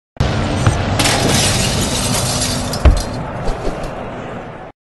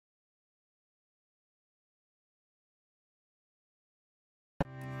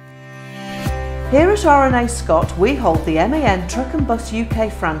Here at R&A Scott, we hold the MAN Truck and Bus UK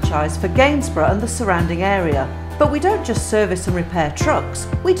franchise for Gainsborough and the surrounding area. But we don't just service and repair trucks,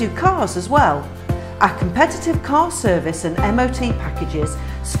 we do cars as well. Our competitive car service and MOT packages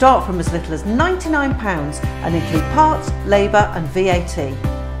start from as little as £99 and include parts, labour and VAT.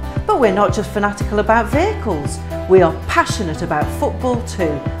 But we're not just fanatical about vehicles, we are passionate about football too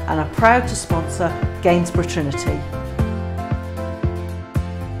and are proud to sponsor Gainsborough Trinity.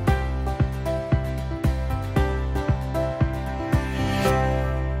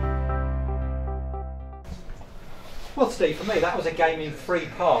 Well, Steve, for me that was a game in 3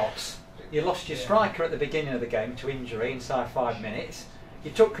 parts. You lost your striker at the beginning of the game to injury inside 5 minutes.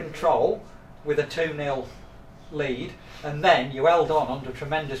 You took control with a 2-0 lead, and then you held on under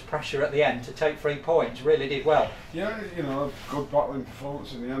tremendous pressure at the end to take 3 points. Really did well. Yeah, you know, a good battling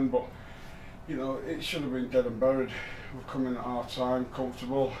performance in the end, but you know, it should have been dead and buried. We've come in at half time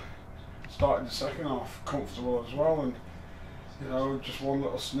comfortable, started the second half comfortable as well, and you know, just one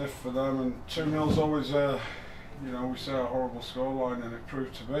little sniff for them, and 2-0's always you know, we say a horrible scoreline, and it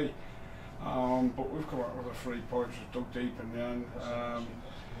proved to be. But we've come out with 3 points, we've dug deep in the end.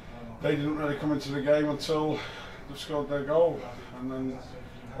 They didn't really come into the game until they scored their goal, and then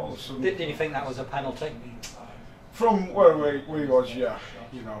all of a sudden... Did you think that was a penalty? From where we was, yeah.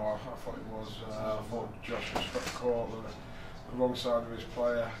 You know, I thought it was. I thought Josh was got caught the wrong side of his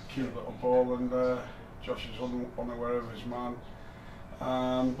player, cute little ball, and Josh is unaware of his man.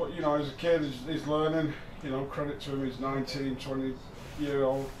 But you know, as a kid, he's learning. You know, credit to him, he's 19,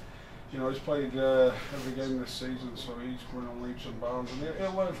 20-year-old. You know, he's played every game this season, so he's going on leaps and bounds, and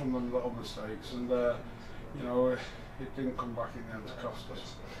he'll learn from them little mistakes. And you know, it didn't come back in the end to cost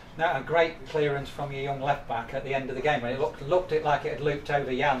us. Now, a great clearance from your young left back at the end of the game, when it looked like it had looped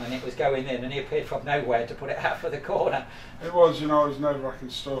over Jan and it was going in, and he appeared from nowhere to put it out for the corner. It was, you know, it was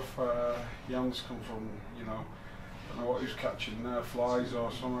nerve-wracking stuff. Jan's come from, you know, I don't know what he was catching there, flies or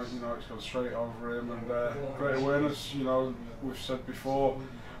something, you know, it's gone straight over him, and great awareness. You know, we've said before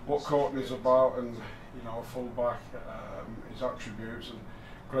what Courtney's about, and you know, a full back, his attributes, and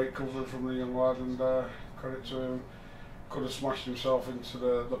great covering from the young lad, and credit to him. Could have smashed himself into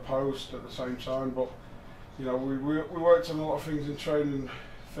the post at the same time, but you know, we worked on a lot of things in training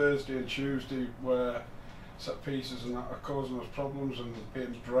Thursday and Tuesday where set pieces and that are causing us problems, and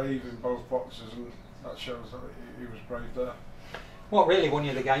being brave in both boxes, and that shows that he was brave there. What really won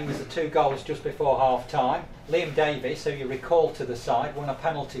you the game was the 2 goals just before half time. Liam Davis, who you recalled to the side, won a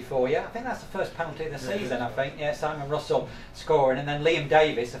penalty for you. I think that's the first penalty of the season, I think. Yeah, Simon Russell scoring, and then Liam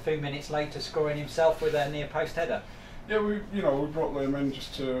Davis a few minutes later scoring himself with a near post header. Yeah, we brought Liam in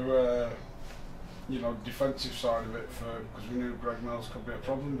just to you know, defensive side of it, because we knew Greg Mills could be a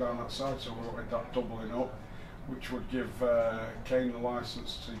problem down that side, so we wanted that doubling up, which would give Kane the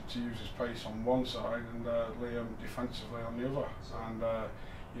licence to use his pace on one side, and Liam defensively on the other. And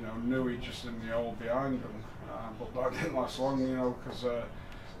you know, Nui just in the hole behind them, but that didn't last long, you know, because of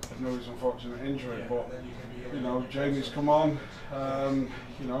Nui's unfortunate injury. But you know, Jamie's come on.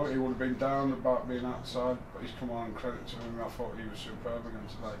 You know, he would have been down about being outside, but he's come on, and credit to him. I thought he was superb again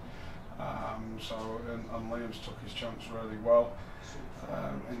today. And Liam's took his chance really well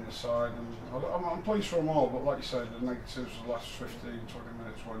in the side, and I'm pleased for them all, but like you said, the negatives of the last 15-20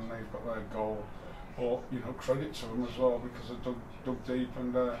 minutes when they've got their goal. But you know, credit to them as well, because they dug deep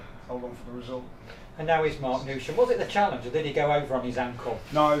and held on for the result. And now he's Mark Housham. Was it the challenge, or did he go over on his ankle?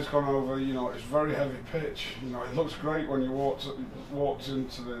 No, he's gone over. You know, it's very heavy pitch. You know, it looks great when you walked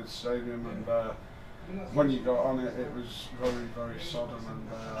into the stadium, and when you got on it, it was very, very sodden, and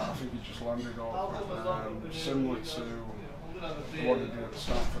I think he just landed awkward, similar to what he did at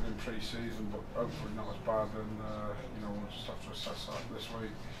Stanford in pre-season, but hopefully not as bad, and you know, we'll just have to assess that this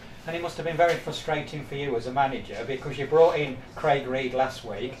week. And it must have been very frustrating for you as a manager, because you brought in Craig Reed last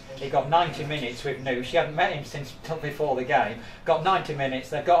week. He got 90 minutes with Noosh. You hadn't met him since before the game. Got 90 minutes,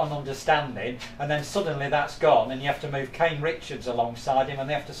 they've got an understanding, and then suddenly that's gone, and you have to move Kane Richards alongside him, and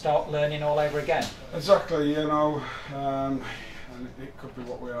they have to start learning all over again. Exactly, you know, and it could be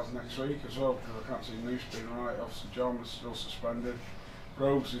what we have next week as well, because I can't see Noosh being right. Obviously John is still suspended,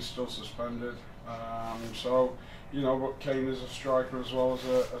 Groves is still suspended, so you know, but Kane is a striker as well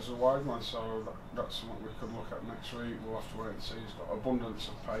as a wide man, so that's something we could look at next week. We'll have to wait and see. He's got abundance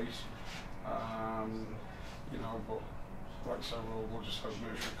of pace, you know, but like I said, we'll just hope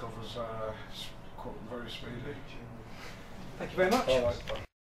Noosh recovers very speedy. Thank you very much. All right.